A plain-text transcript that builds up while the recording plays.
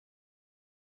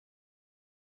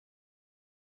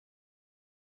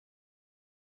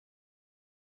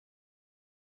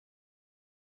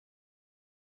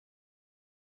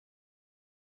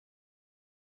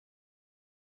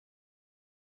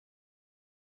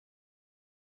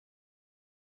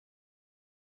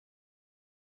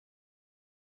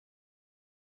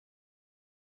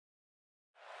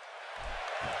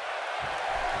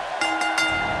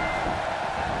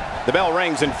The bell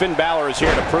rings and Finn Bálor is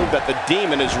here to prove that the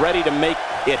Demon is ready to make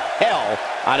it hell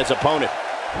on his opponent.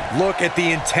 Look at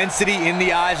the intensity in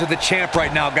the eyes of the champ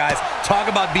right now, guys. Talk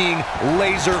about being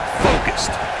laser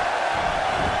focused.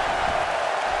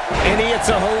 And he hits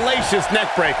a hellacious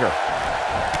neck breaker.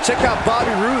 Check out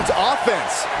Bobby Roode's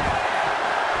offense.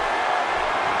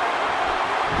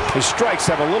 His strikes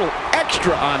have a little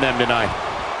extra on them tonight.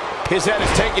 His head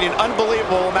is taking an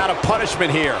unbelievable amount of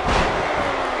punishment here.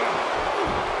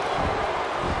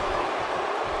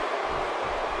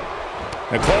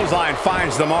 The clothesline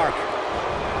finds the mark.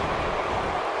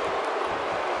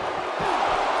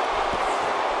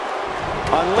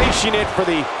 Unleashing it for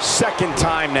the second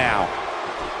time now.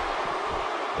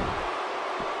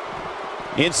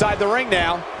 Inside the ring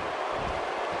now.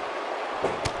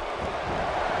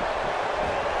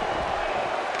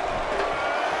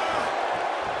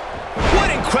 What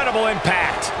incredible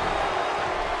impact.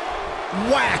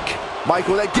 Whack.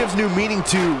 Michael, that gives new meaning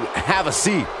to have a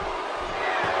seat.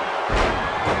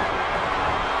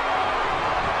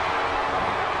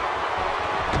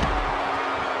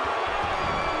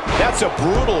 That's a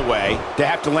brutal way to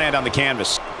have to land on the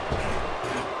canvas.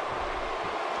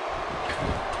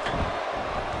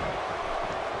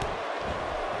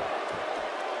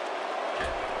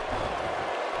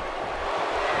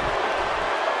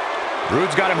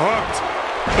 Roode's got him hooked.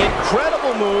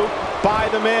 Incredible move by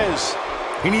The Miz.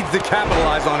 He needs to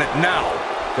capitalize on it now.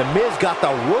 The Miz got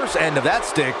the worst end of that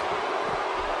stick.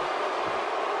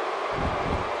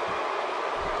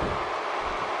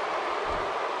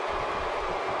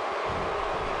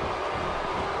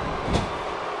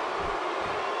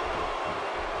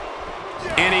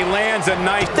 And he lands a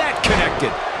nice, that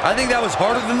connected. I think that was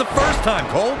harder than the first time,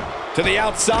 Cole. To the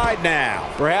outside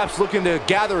now. Perhaps looking to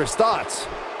gather his thoughts.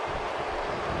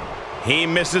 He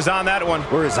misses on that one.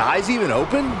 Were his eyes even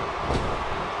open?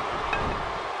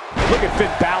 Look at Finn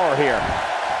Bálor here.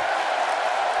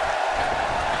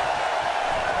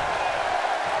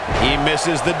 He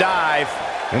misses the dive.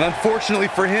 And unfortunately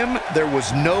for him, there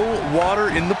was no water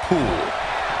in the pool.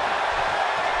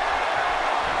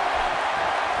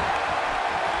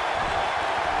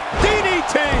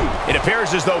 DDT! It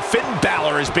appears as though Finn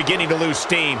Bálor is beginning to lose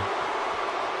steam.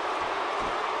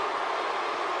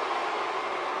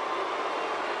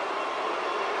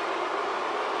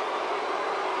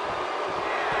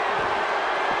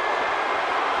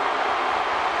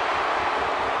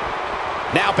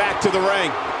 Now back to the ring.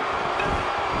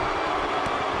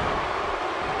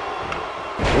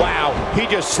 Wow, he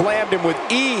just slammed him with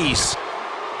ease.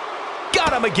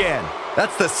 Got him again.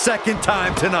 That's the second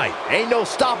time tonight. Ain't no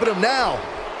stopping him now.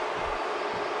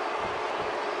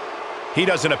 He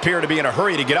doesn't appear to be in a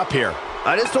hurry to get up here.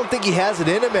 I just don't think he has it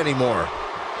in him anymore.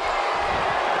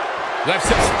 Left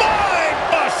him spine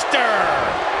buster.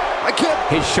 I can't.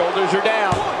 His shoulders are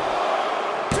down.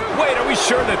 Wait, are we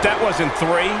sure that that wasn't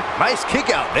 3? Nice kick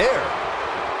out there.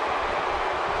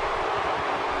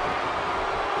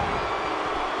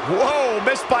 Whoa,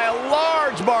 missed by a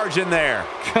large margin there.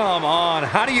 Come on,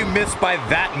 how do you miss by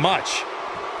that much?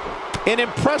 An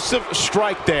impressive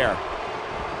strike there.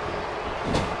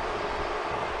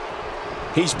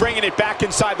 He's bringing it back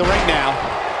inside the ring now.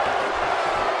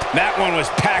 That one was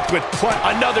packed with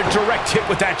another direct hit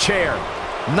with that chair.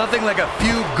 Nothing like a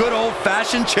few good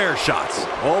old-fashioned chair shots.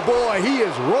 Oh boy, he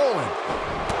is rolling.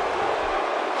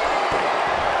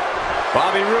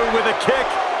 Bobby Roode with a kick.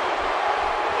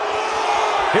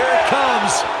 Here it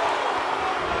comes.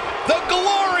 The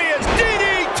glorious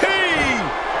DDT!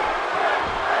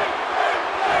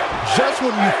 Just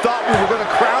when you thought we were going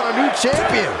to crown a new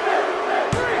champion.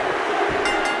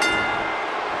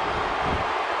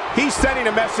 He's sending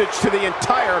a message to the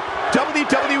entire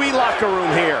WWE locker room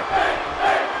here.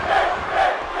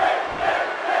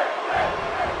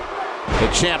 The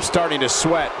champ's starting to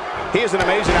sweat. He has an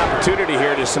amazing opportunity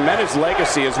here to cement his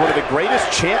legacy as one of the greatest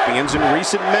champions in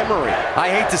recent memory. I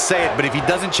hate to say it, but if he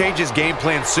doesn't change his game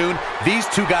plan soon, these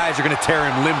two guys are going to tear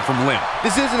him limb from limb.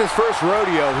 This isn't his first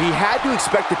rodeo. He had to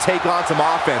expect to take on some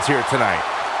offense here tonight.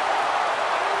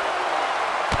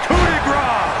 Coup de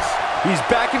grace! He's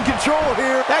back in control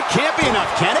here. That can't be enough,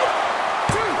 can it?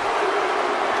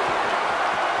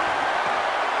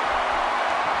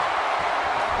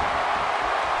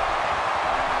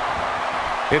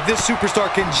 If this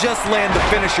superstar can just land the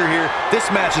finisher here, this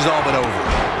match is all but over.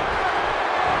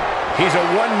 He's a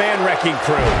one-man wrecking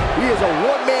crew. He is a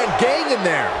one-man gang in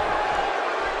there.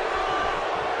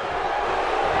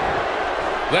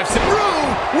 Left him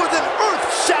Roode with an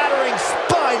earth-shattering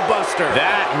spine buster.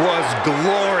 That was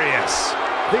glorious.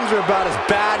 Things are about as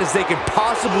bad as they could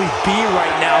possibly be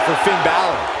right now for Finn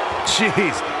Bálor.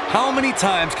 Jeez, How many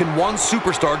times can one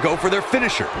superstar go for their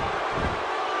finisher?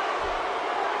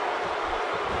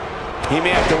 He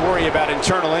may have to worry about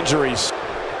internal injuries.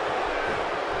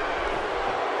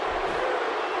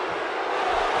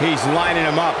 He's lining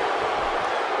him up.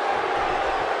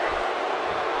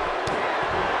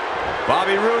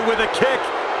 Bobby Roode with a kick.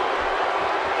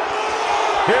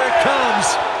 Here it comes.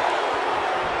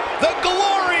 The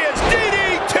glorious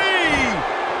DDT!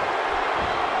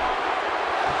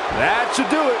 That should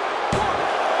do it. 1,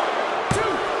 2,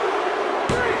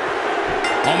 3.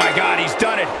 Oh my God, he's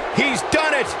done it. He's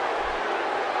done it.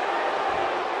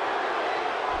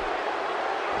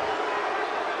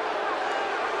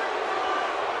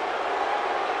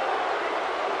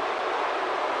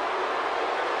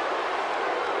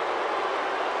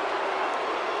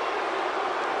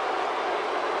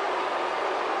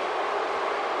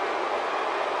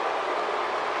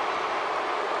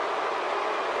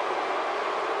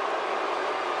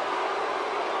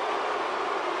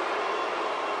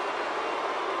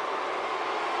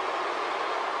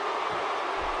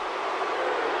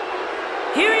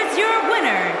 Here is your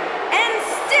winner, and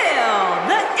still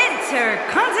the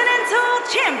Intercontinental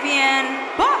Champion,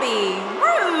 Bobby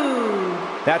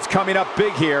Roode. That's coming up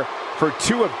big here for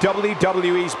two of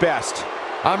WWE's best.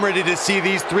 I'm ready to see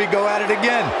these three go at it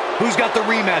again. Who's got the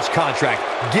rematch contract?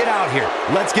 Get out here.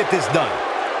 Let's get this done.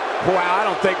 Wow, I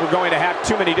don't think we're going to have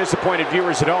too many disappointed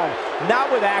viewers at home.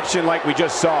 Not with action like we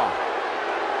just saw.